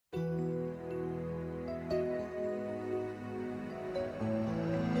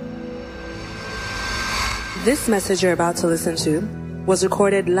This message you're about to listen to was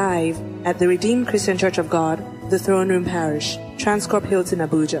recorded live at the Redeemed Christian Church of God, the Throne Room Parish, Transcorp Hilton,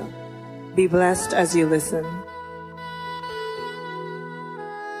 Abuja. Be blessed as you listen.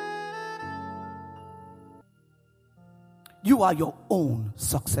 You are your own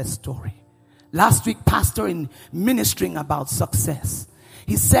success story. Last week, Pastor, in ministering about success,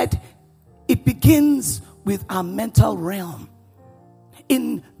 he said it begins with our mental realm.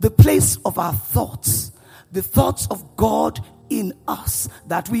 In the place of our thoughts, the thoughts of God in us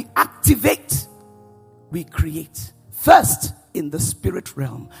that we activate, we create. First in the spirit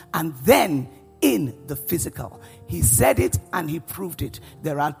realm and then in the physical. He said it and he proved it.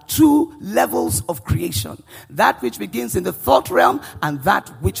 There are two levels of creation. That which begins in the thought realm and that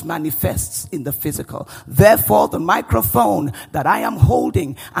which manifests in the physical. Therefore, the microphone that I am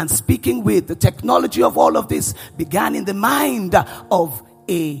holding and speaking with, the technology of all of this began in the mind of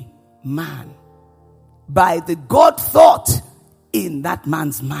a man. By the God thought in that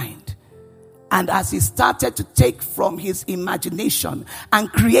man's mind. And as he started to take from his imagination and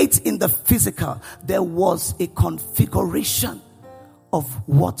create in the physical, there was a configuration of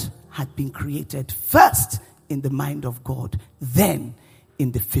what had been created first in the mind of God, then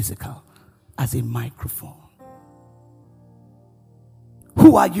in the physical as a microphone.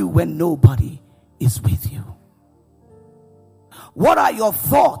 Who are you when nobody is with you? What are your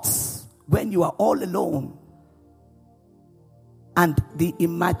thoughts when you are all alone and the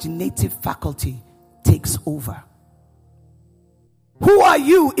imaginative faculty takes over? Who are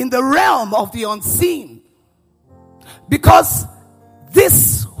you in the realm of the unseen? Because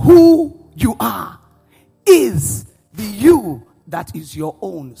this who you are is the you that is your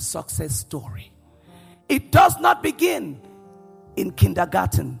own success story. It does not begin in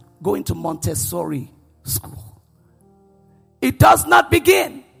kindergarten, going to Montessori school. It does not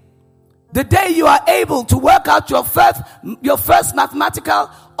begin the day you are able to work out your first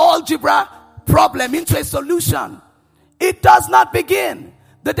mathematical algebra problem into a solution. It does not begin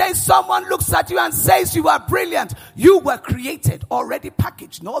the day someone looks at you and says you are brilliant. You were created, already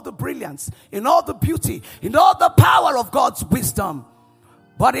packaged in all the brilliance, in all the beauty, in all the power of God's wisdom.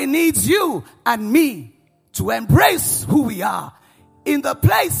 But it needs you and me to embrace who we are in the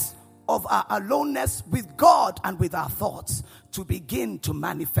place of our aloneness with God and with our thoughts, to begin to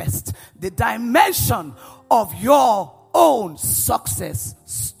manifest the dimension of your own success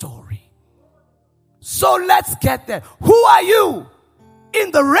story. So let's get there. Who are you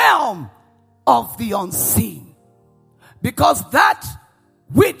in the realm of the unseen? Because that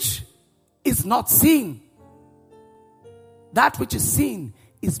which is not seen, that which is seen,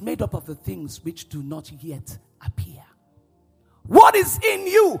 is made up of the things which do not yet appear. What is in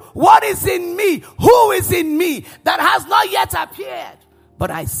you? What is in me? Who is in me that has not yet appeared?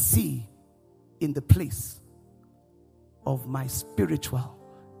 But I see in the place of my spiritual,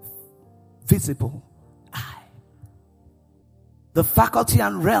 visible eye. The faculty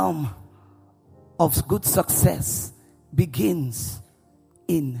and realm of good success begins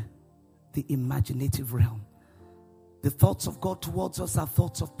in the imaginative realm. The thoughts of God towards us are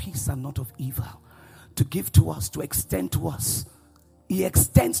thoughts of peace and not of evil. To give to us, to extend to us. He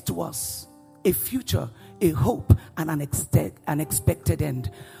extends to us a future, a hope, and an expected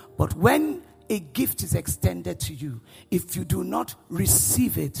end. But when a gift is extended to you, if you do not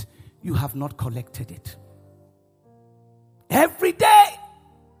receive it, you have not collected it. Every day,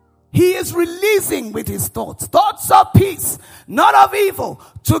 he is releasing with his thoughts of peace, not of evil,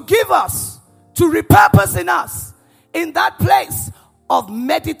 to give us, to repurpose in us, in that place of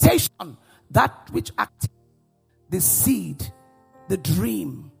meditation, that which activates the seed, the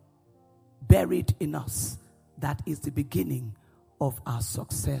dream buried in us. That is the beginning of our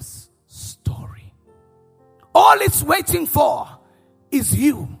success story. All it's waiting for is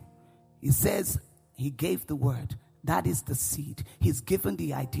you. He says he gave the word. That is the seed. He's given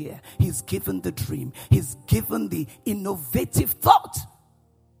the idea. He's given the dream. He's given the innovative thought.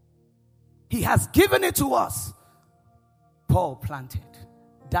 He has given it to us. Paul planted.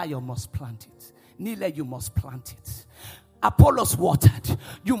 Dio must plant it. Nile, you must plant it. Apollos watered.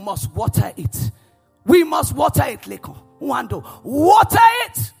 You must water it. We must water it, Leko. Wando. Water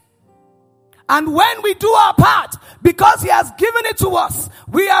it. And when we do our part, because he has given it to us,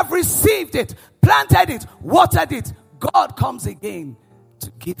 we have received it, planted it, watered it. God comes again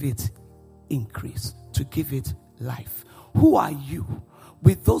to give it increase, to give it life. Who are you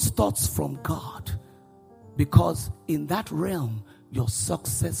with those thoughts from God? Because in that realm, your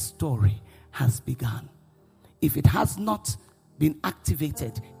success story has begun. If it has not been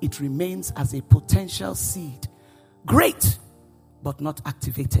activated, it remains as a potential seed. Great, but not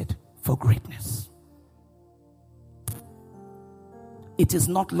activated for greatness. It is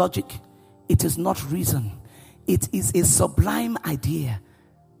not logic. It is not reason. It is a sublime idea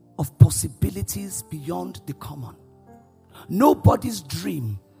of possibilities beyond the common. Nobody's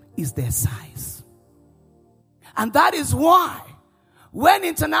dream is their size. And that is why when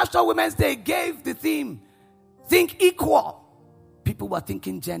International Women's Day gave the theme, think equal, people were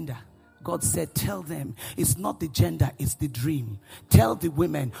thinking gender. God said, tell them it's not the gender, it's the dream. Tell the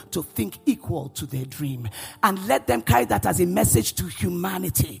women to think equal to their dream and let them carry that as a message to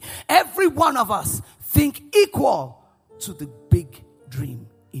humanity. Every one of us think equal to the big dream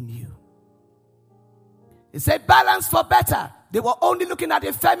in you. It said balance for better. They were only looking at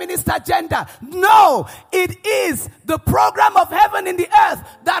a feminist agenda. No, it is the program of heaven in the earth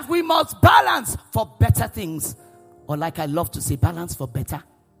that we must balance for better things. Or like I love to say, balance for better.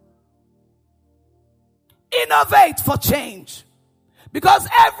 Innovate for change. Because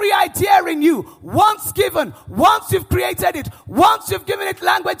every idea in you, once given, once you've created it, once you've given it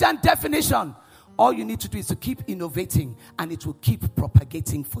language and definition, all you need to do is to keep innovating and it will keep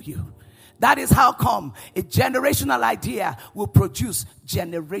propagating for you. That is how come a generational idea will produce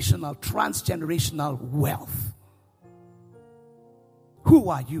generational, transgenerational wealth. Who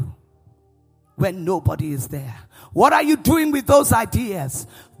are you when nobody is there? What are you doing with those ideas?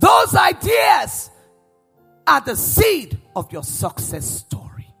 Those ideas are the seed of your success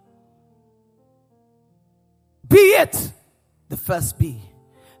story. Be it the first B.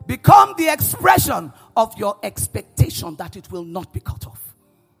 Become the expression of your expectation that it will not be cut off.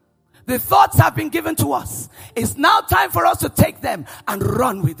 The thoughts have been given to us. It's now time for us to take them and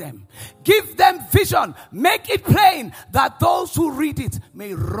run with them. Give them vision. Make it plain that those who read it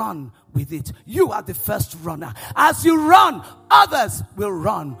may run with it. You are the first runner. As you run, others will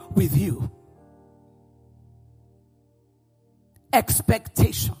run with you.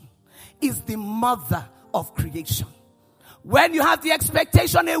 Expectation is the mother of creation. When you have the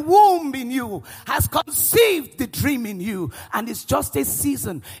expectation, a womb in you has conceived the dream in you. And it's just a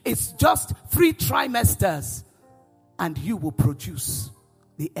season. It's just 3 trimesters. And you will produce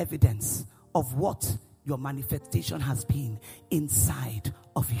the evidence of what your manifestation has been inside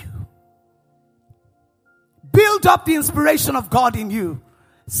of you. Build up the inspiration of God in you.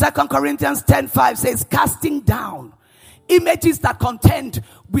 2 Corinthians 10:5 says, casting down images that contend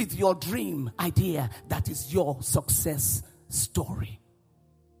with your dream idea. That is your success story.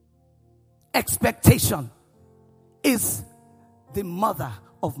 Expectation is the mother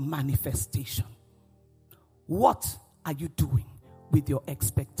of manifestation. What are you doing with your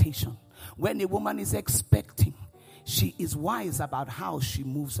expectation? When a woman is expecting, she is wise about how she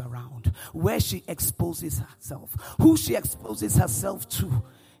moves around, where she exposes herself, who she exposes herself to.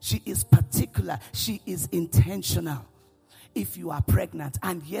 She is particular. She is intentional. If you are pregnant,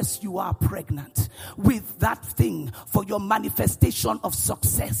 and yes, you are pregnant with that thing for your manifestation of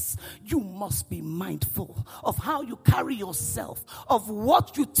success, you must be mindful of how you carry yourself, of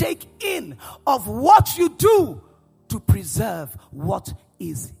what you take in, of what you do to preserve what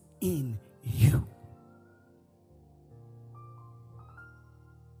is in you.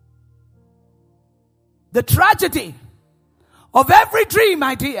 The tragedy of every dream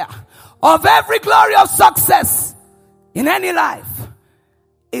idea, of every glory of success in any life,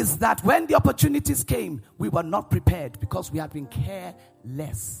 is that when the opportunities came, we were not prepared because we had been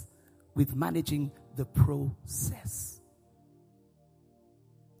careless with managing the process.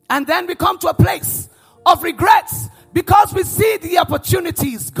 And then we come to a place of regrets because we see the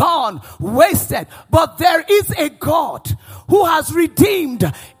opportunities gone, wasted. But there is a God who has redeemed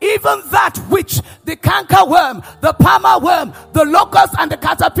even that which the cankerworm, the palmer worm, the locust and the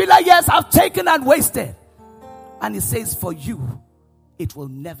caterpillar years have taken and wasted. And it says, for you, it will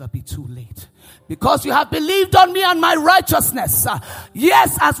never be too late. Because you have believed on me and my righteousness.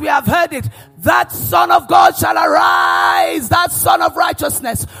 Yes, as we have heard it, that Son of God shall arise, that Son of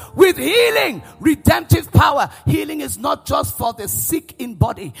righteousness, with healing, redemptive power. Healing is not just for the sick in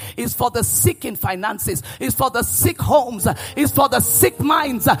body. It's for the sick in finances. It's for the sick homes. It's for the sick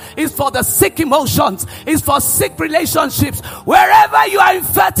minds. It's for the sick emotions. It's for sick relationships. Wherever you are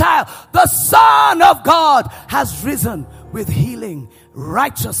infertile, the Son of God has risen with healing,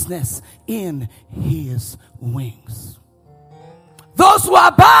 righteousness in his wings. Those who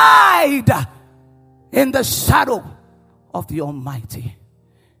abide in the shadow of the Almighty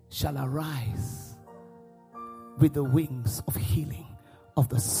shall arise with the wings of healing of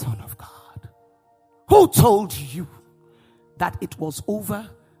the Son of God. Who told you that it was over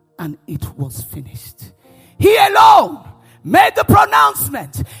and it was finished? He alone made the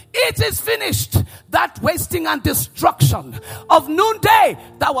pronouncement, it is finished. That wasting and destruction of noonday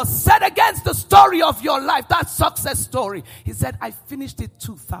that was set against the story of your life, that success story. He said, I finished it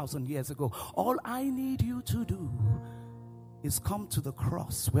 2,000 years ago. All I need you to do is come to the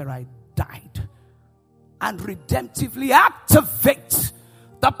cross where I died and redemptively activate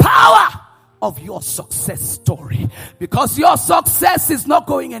the power of your success story. Because your success is not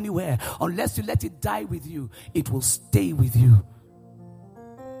going anywhere unless you let it die with you. It will stay with you.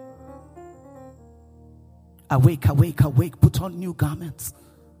 Awake, awake, awake. Put on new garments.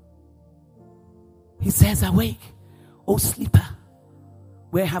 He says, awake, O sleeper.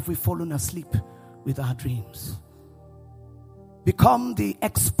 Where have we fallen asleep with our dreams? Become the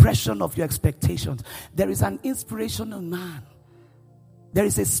expression of your expectations. There is an inspiration in man. There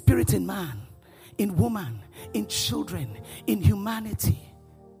is a spirit in man, in woman, in children, in humanity.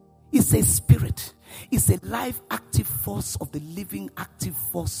 It's a spirit. It's a live active force of the living active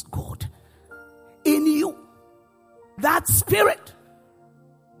force God in you. That spirit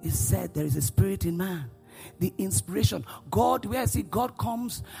is said there is a spirit in man. The inspiration. God, where is it? God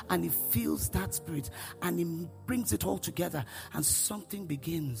comes and he feels that spirit and he brings it all together and something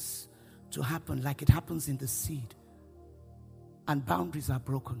begins to happen like it happens in the seed. And boundaries are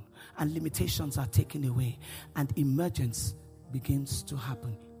broken and limitations are taken away and emergence begins to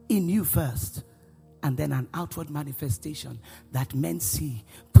happen in you first, and then an outward manifestation that men see,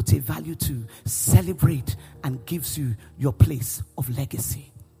 put a value to, celebrate, and gives you your place of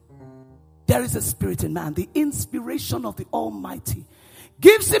legacy. There is a spirit in man. The inspiration of the Almighty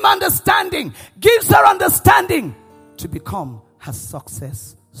gives him understanding, gives her understanding to become her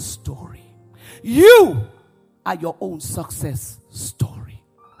success story. You are your own success story.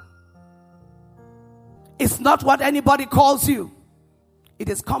 It's not what anybody calls you. It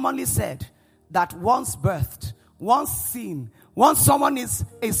is commonly said that once birthed, once seen, once someone is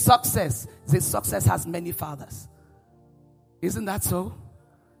a success, this success has many fathers. Isn't that so?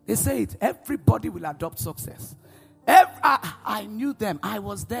 They say it. Everybody will adopt success. I knew them. I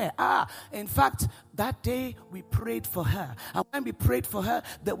was there. In fact, that day we prayed for her. And when we prayed for her,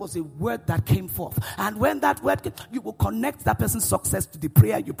 there was a word that came forth. And when that word came, you will connect that person's success to the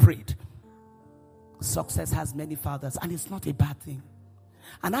prayer you prayed. Success has many fathers, and it's not a bad thing.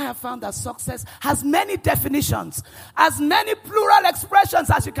 And I have found that success has many definitions, as many plural expressions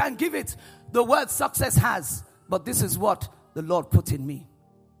as you can give it. The word success has. But this is what the Lord put in me.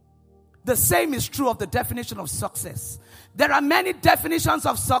 The same is true of the definition of success. There are many definitions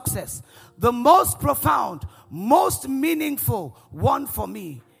of success. The most profound, most meaningful one for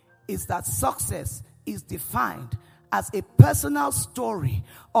me is that success is defined as a personal story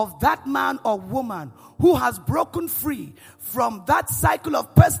of that man or woman who has broken free from that cycle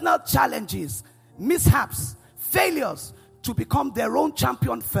of personal challenges, mishaps, failures, to become their own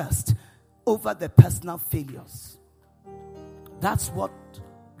champion first over the personal failures. That's what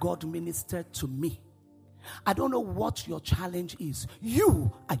God ministered to me. I don't know what your challenge is.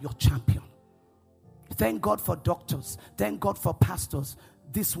 You are your champion. Thank God for doctors. Thank God for pastors.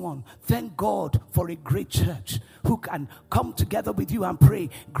 This one. Thank God for a great church who can come together with you and pray.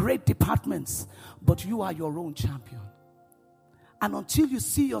 Great departments. But you are your own champion. And until you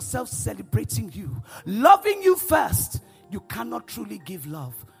see yourself celebrating you, loving you first, you cannot truly give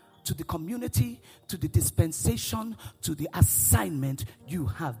love to the community, to the dispensation, to the assignment you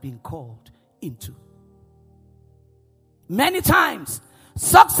have been called into. Many times,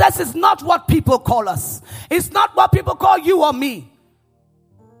 success is not what people call us. It's not what people call you or me.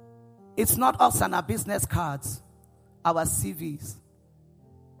 It's not us and our business cards, our CVs.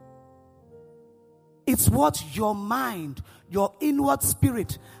 It's what your mind, your inward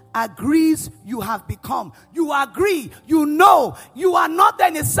spirit agrees you have become. You agree, you know, you are not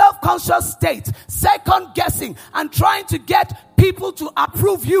in a self-conscious state, second guessing and trying to get people to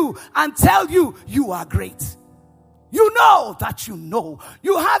approve you and tell you you are great. You know that you know.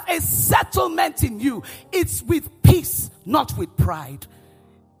 You have a settlement in you. It's with peace, not with pride.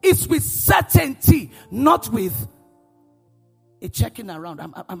 It's with certainty, not with a checking around.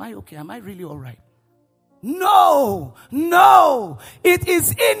 Am I okay? Am I really all right? No. It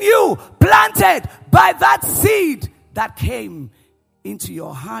is in you, planted by that seed that came into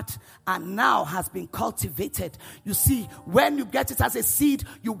your heart and now has been cultivated. You see, when you get it as a seed,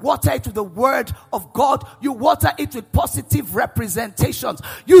 you water it with the word of God. You water it with positive representations.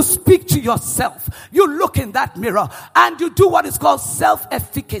 You speak to yourself. You look in that mirror and you do what is called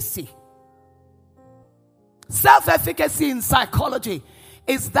self-efficacy. Self-efficacy in psychology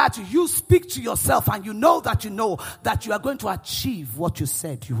is that you speak to yourself and you know that you are going to achieve what you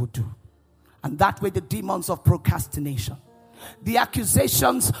said you would do. And that way the demons of procrastination, The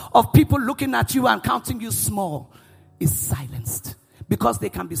accusations of people looking at you and counting you small is silenced, because they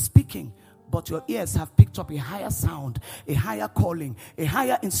can be speaking, but your ears have picked up a higher sound, a higher calling, a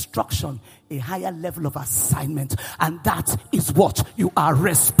higher instruction, a higher level of assignment. And that is what you are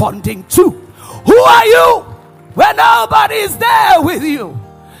responding to. Who are you when nobody is there with you?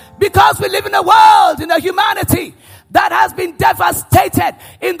 Because we live in a world, in a humanity that has been devastated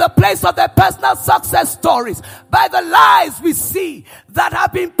in the place of their personal success stories by the lies we see that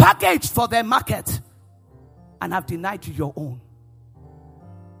have been packaged for their market and have denied you your own.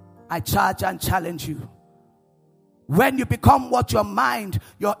 I charge and challenge you. When you become what your mind,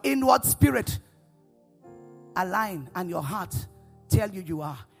 your inward spirit align, and your heart tell you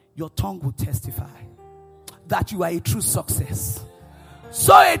are, your tongue will testify that you are a true success.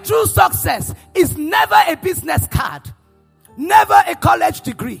 So a true success is never a business card, never a college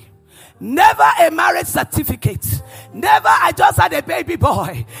degree, never a marriage certificate, never I just had a baby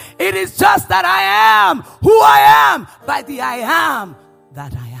boy. It is just that I am who I am by the I am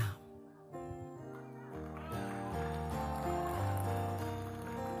that I am.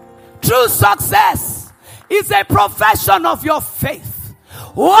 True success is a profession of your faith.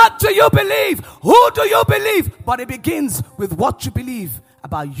 What do you believe? Who do you believe? But it begins with what you believe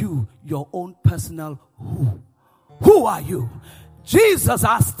about you, your own personal who. Who are you? Jesus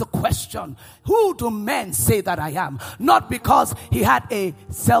asked the question, who do men say that I am? Not because he had a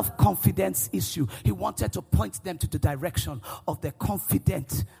self-confidence issue. He wanted to point them to the direction of their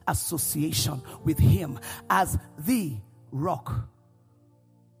confident association with him as the rock.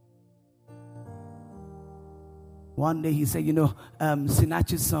 One day he said,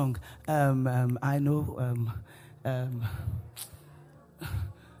 Sinachi's song, I know,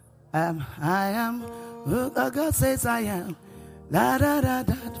 I am who God says I am. Da, da, da,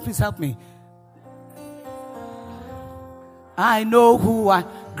 da. Please help me. I know who I,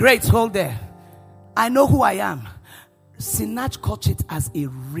 great, hold there. I know who I am. Sinach caught it as a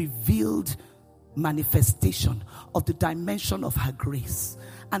revealed manifestation of the dimension of her grace.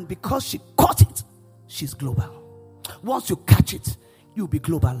 And because she caught it, she's global. Once you catch it, you'll be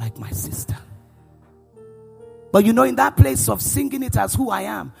global like my sister. But in that place of singing it as who I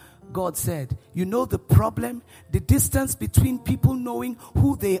am, God said, the problem, the distance between people knowing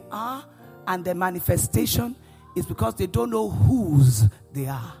who they are and their manifestation is because they don't know whose they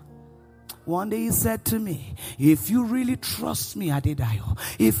are. One day he said to me, if you really trust me, Adedayo,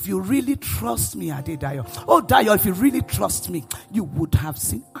 if you really trust me, Adedayo, oh Dayo, if you really trust me, you would have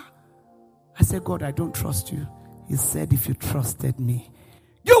seen. I said, God, I don't trust you. He said, if you trusted me,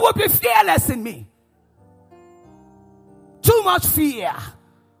 you would be fearless in me. Too much fear.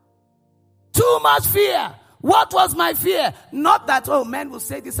 Too much fear. What was my fear? Not that, men will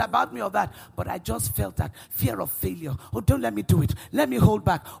say this about me or that. But I just felt that fear of failure. Oh, don't let me do it. Let me hold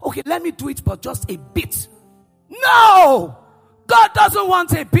back. Okay, let me do it, but just a bit. No! God doesn't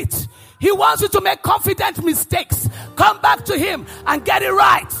want a bit. He wants you to make confident mistakes. Come back to him and get it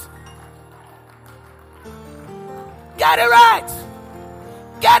right. Get it right.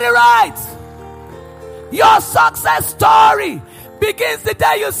 Get it right. Your success story begins the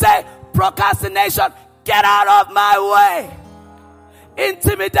day you say, procrastination, get out of my way.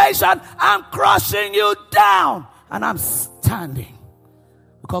 Intimidation, I'm crushing you down. And I'm standing.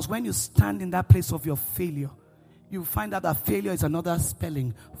 Because when you stand in that place of your failure, you find out that failure is another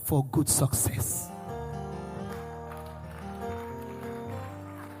spelling for good success.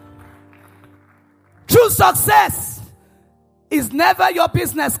 True success is never your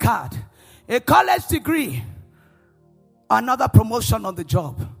business card, a college degree, another promotion on the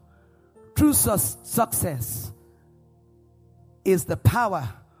job. True success is the power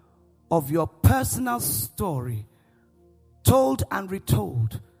of your personal story told and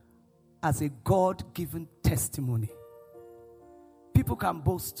retold as a God-given testimony. People can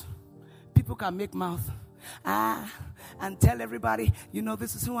boast. People can make mouth. And tell everybody,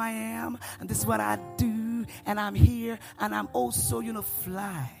 this is who I am, and this is what I do, and I'm here, and I'm also,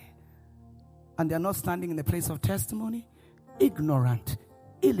 fly. And they're not standing in the place of testimony. Ignorant,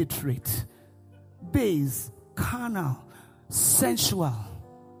 illiterate, base, carnal, sensual.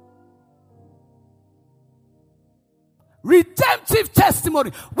 Redemptive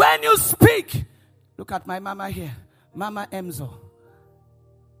testimony. When you speak, look at my mama here, Mama Emzo.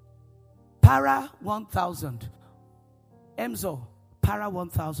 Para 1000. Emzo, Para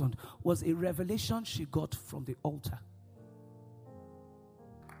 1000 was a revelation she got from the altar.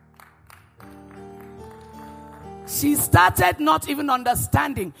 She started not even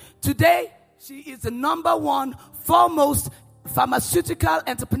understanding. Today, she is the number one foremost pharmaceutical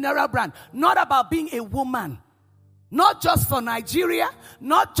entrepreneurial brand. Not about being a woman, Not just for Nigeria,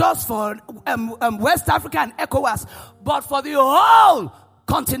 not just for West Africa and ECOWAS, but for the whole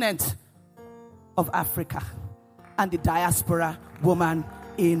continent of Africa and the diaspora woman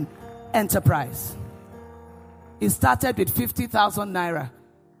in enterprise. It started with 50,000 naira.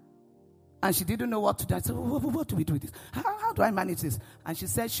 And she didn't know what to do. I said, what do we do with this? How do I manage this? And she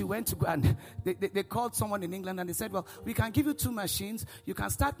said she went to go and they called someone in England and they said, well, we can give you 2 machines. You can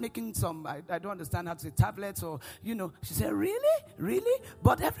start making some, I don't understand how to say, tablets or, She said, really? Really?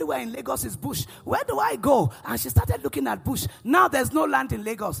 But everywhere in Lagos is bush. Where do I go? And she started looking at bush. Now there's no land in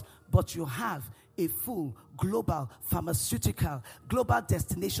Lagos, but you have a full global pharmaceutical, global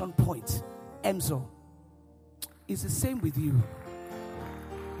destination point. EMZO. It's the same with you.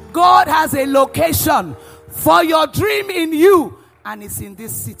 God has a location for your dream in you, and it's in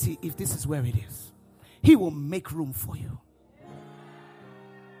this city. If this is where it is, He will make room for you.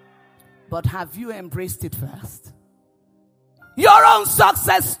 But have you embraced it first? Your own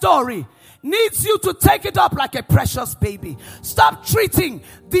success story needs you to take it up like a precious baby. Stop treating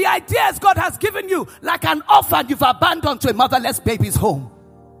the ideas God has given you like an orphan you've abandoned to a motherless baby's home.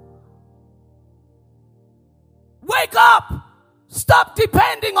 Wake up! Stop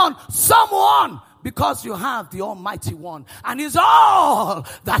depending on someone, because you have the Almighty One, and He's all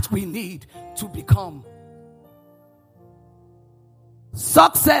that we need to become.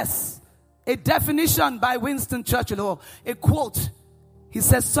 Success, a definition by Winston Churchill, or a quote. He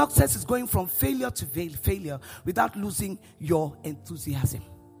says, success is going from failure to failure without losing your enthusiasm.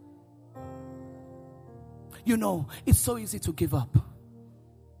 It's so easy to give up.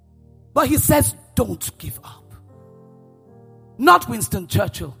 But he says, don't give up. Not Winston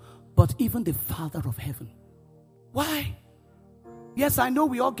Churchill, but even the Father of heaven. Why? Yes, I know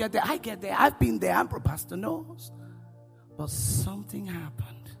we all get there. I get there. I've been there. Pastor knows. But something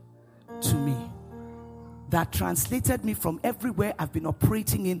happened to me that translated me from everywhere I've been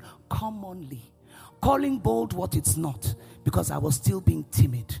operating in commonly, calling bold what it's not, because I was still being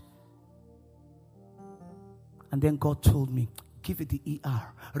timid. And then God told me, give it the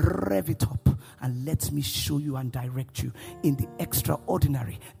ER, rev it up, and let me show you and direct you in the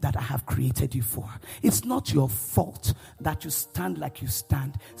extraordinary that I have created you for. It's not your fault that you stand like you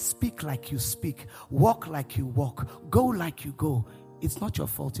stand, speak like you speak, walk like you walk, go like you go. It's not your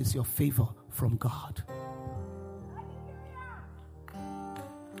fault, it's your favor from God.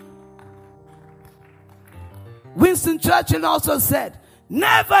 Winston Churchill also said,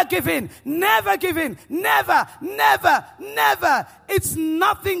 never give in, never give in, never, never, never. It's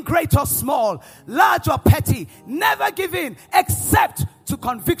nothing great or small, large or petty. Never give in except to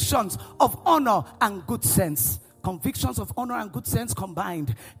convictions of honor and good sense. Convictions of honor and good sense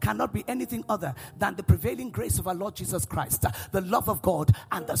combined cannot be anything other than the prevailing grace of our Lord Jesus Christ, the love of God,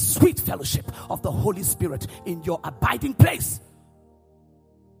 and the sweet fellowship of the Holy Spirit in your abiding place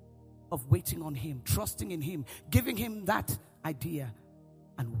of waiting on Him, trusting in Him, giving Him that idea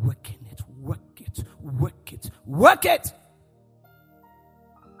and working it, work it, work it, work it.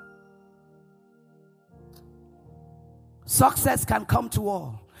 Success can come to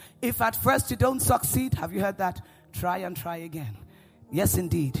all. If at first you don't succeed, have you heard that? Try and try again. Yes,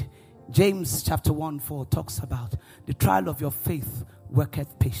 indeed. James chapter 1:4 talks about the trial of your faith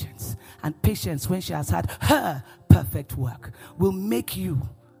worketh patience. And patience, when she has had her perfect work, will make you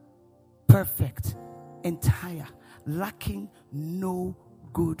perfect, entire, lacking no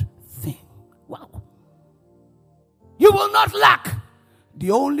good thing. Wow. You will not lack.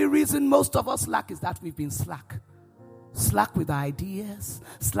 The only reason most of us lack is that we've been slack. Slack with our ideas,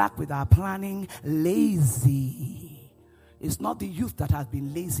 slack with our planning, lazy. It's not the youth that have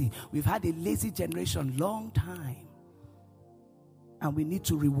been lazy. We've had a lazy generation long time. And we need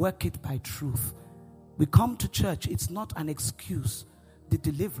to rework it by truth. We come to church, it's not an excuse. The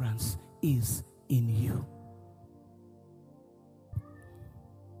deliverance is in you.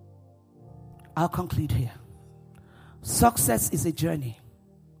 I'll conclude here. Success is a journey.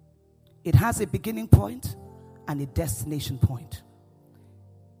 It has a beginning point and a destination point.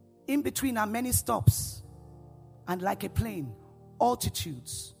 In between are many stops, and like a plane,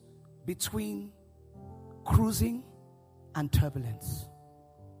 altitudes between cruising and turbulence.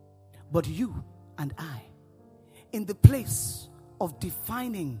 But you and I, in the place of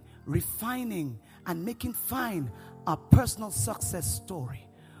defining, refining, and making fine our personal success story,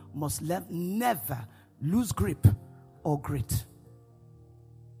 must never lose grip or grit.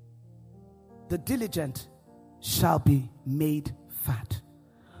 The diligent shall be made fat.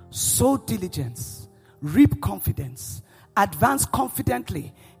 Sow diligence, reap confidence, advance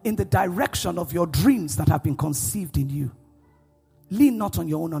confidently in the direction of your dreams that have been conceived in you. Lean not on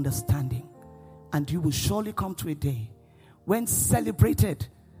your own understanding, And you will surely come to a day when celebrated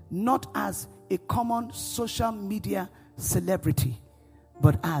not as a common social media celebrity,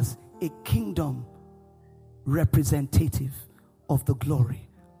 but as a kingdom representative of the glory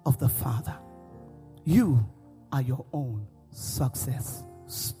of the Father. You are your own success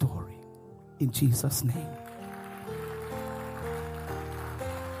story. In Jesus' name.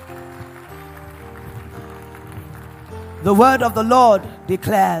 The word of the Lord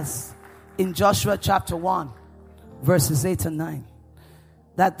declares in Joshua chapter 1, verses 8 and 9,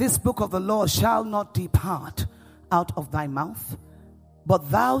 that this book of the law shall not depart out of thy mouth,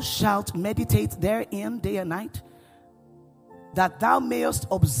 but thou shalt meditate therein day and night, that thou mayest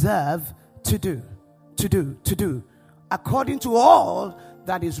observe to do, according to all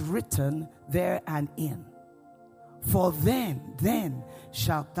that is written there and in. For then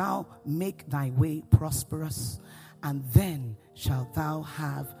shalt thou make thy way prosperous, and then shalt thou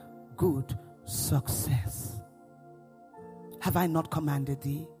have good success. Have I not commanded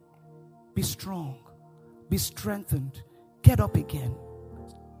thee? Be strong, be strengthened, get up again,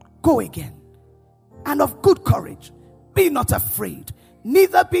 go again, and of good courage. Be not afraid,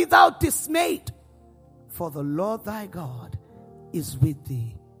 neither be thou dismayed, for the Lord thy God is with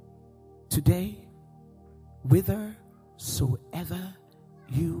thee today, whithersoever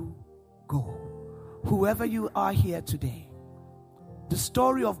you go. Whoever you are here today, the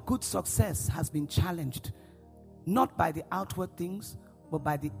story of good success has been challenged, not by the outward things, but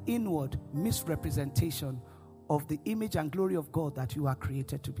by the inward misrepresentation of the image and glory of God that you are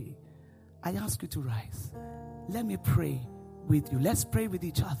created to be. I ask you to rise. Let me pray with you. Let's pray with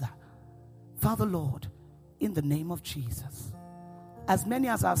each other. Father Lord, in the name of Jesus, as many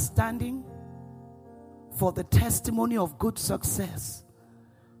as are standing for the testimony of good success,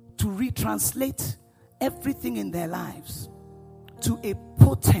 to retranslate everything in their lives to a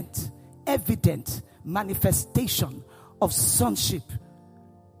potent, evident manifestation of sonship,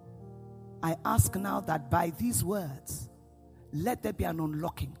 I ask now that by these words, let there be an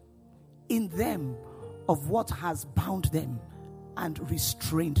unlocking in them of what has bound them and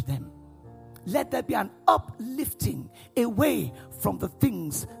restrained them. Let there be an uplifting away from the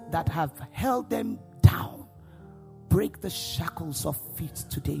things that have held them down. Break the shackles of feet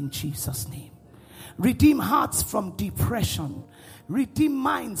today in Jesus' name. Redeem hearts from depression. Redeem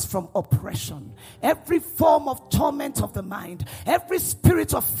minds from oppression. Every form of torment of the mind, every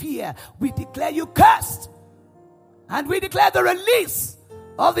spirit of fear, we declare you cursed. And we declare the release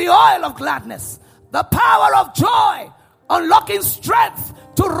of the oil of gladness, the power of joy, unlocking strength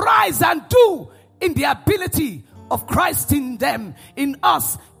to rise and do in the ability of Christ in them, in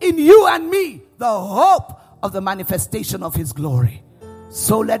us, in you and me, the hope of the manifestation of his glory.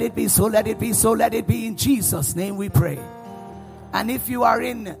 So let it be, so let it be, so let it be. In Jesus' name we pray. And if you are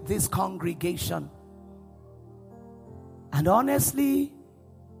in this congregation and honestly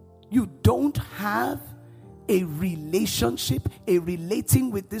you don't have a relationship, a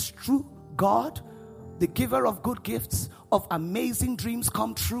relating with this true God, the giver of good gifts, of amazing dreams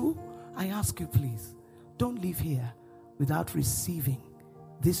come true, I ask you please, don't leave here without receiving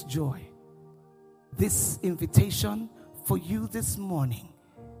this joy. This invitation for you this morning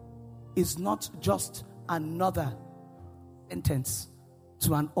is not just another sentence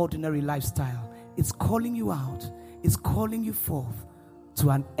to an ordinary lifestyle. It's calling you out. It's calling you forth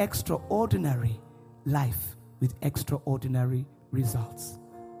to an extraordinary life with extraordinary results.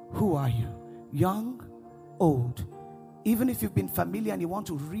 Who are you? Young, old? Even if you've been familiar and you want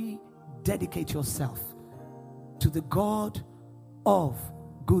to rededicate yourself to the God of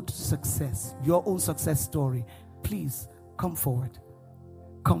good success, your own success story, please come forward.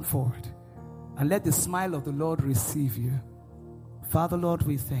 Come forward. And let the smile of the Lord receive you. Father, Lord,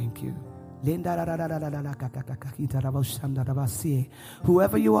 we thank you.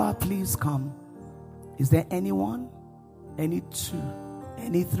 Whoever you are, please come. Is there anyone? Any two?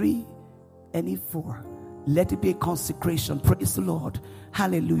 Any three? Any four? Let it be a consecration. Praise the Lord.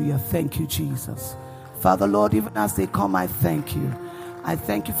 Hallelujah. Thank you, Jesus. Father, Lord, even as they come, I thank you. I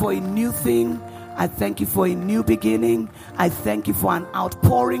thank you for a new thing. I thank you for a new beginning. I thank you for an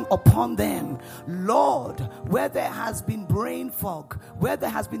outpouring upon them. Lord, where there has been brain fog, where there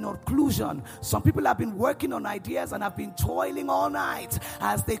has been occlusion, some people have been working on ideas and have been toiling all night.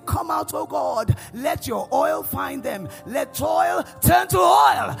 As they come out, oh God, let your oil find them. Let toil turn to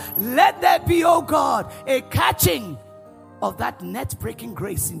oil. Let there be, oh God, a catching of that net-breaking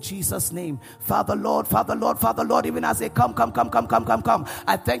grace in Jesus' name. Father Lord, even as they come.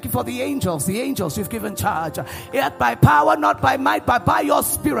 I thank you for the angels you've given charge. Yet by power, not by might, but by your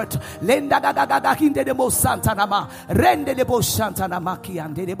spirit.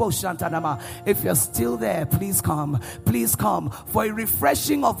 If you're still there, please come for a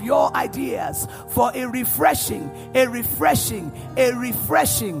refreshing of your ideas, for a refreshing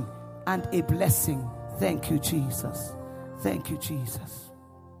and a blessing. Thank you, Jesus. Thank you, Jesus.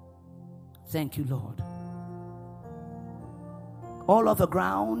 Thank you, Lord. All of the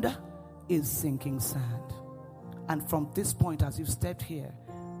ground is sinking sand. And from this point, as you've stepped here,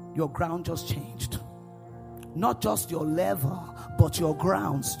 your ground just changed. Not just your level, but your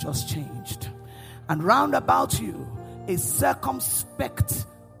grounds just changed. And round about you, a circumspect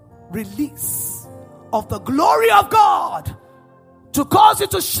release of the glory of God to cause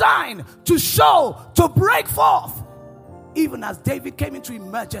it to shine, to show, to break forth. Even as David came into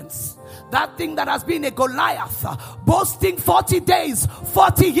emergence, that thing that has been a Goliath, boasting 40 days,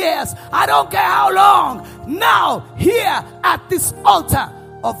 40 years, I don't care how long, now here at this altar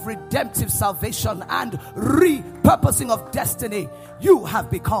of redemptive salvation and repurposing of destiny, you have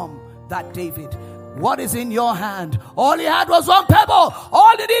become that David. What is in your hand? All he had was one pebble.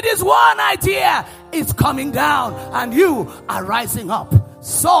 All he did is one idea. It's coming down and you are rising up.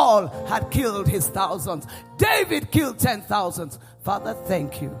 Saul had killed his thousands. David killed 10,000. Father,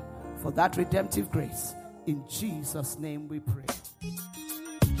 thank you for that redemptive grace. In Jesus' name we pray.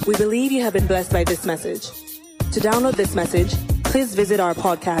 We believe you have been blessed by this message. To download this message, please visit our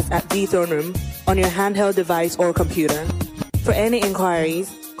podcast at The Throne Room on your handheld device or computer. For any inquiries,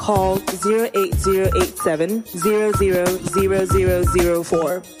 call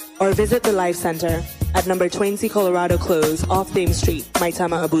 08087000004 or visit the Life Center at number 20 Colorado Close off Dame Street,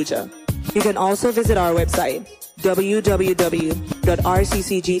 Maitama, Abuja. You can also visit our website,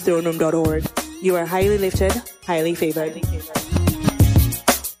 www.rccgthroneroom.org. You are highly lifted, highly favored.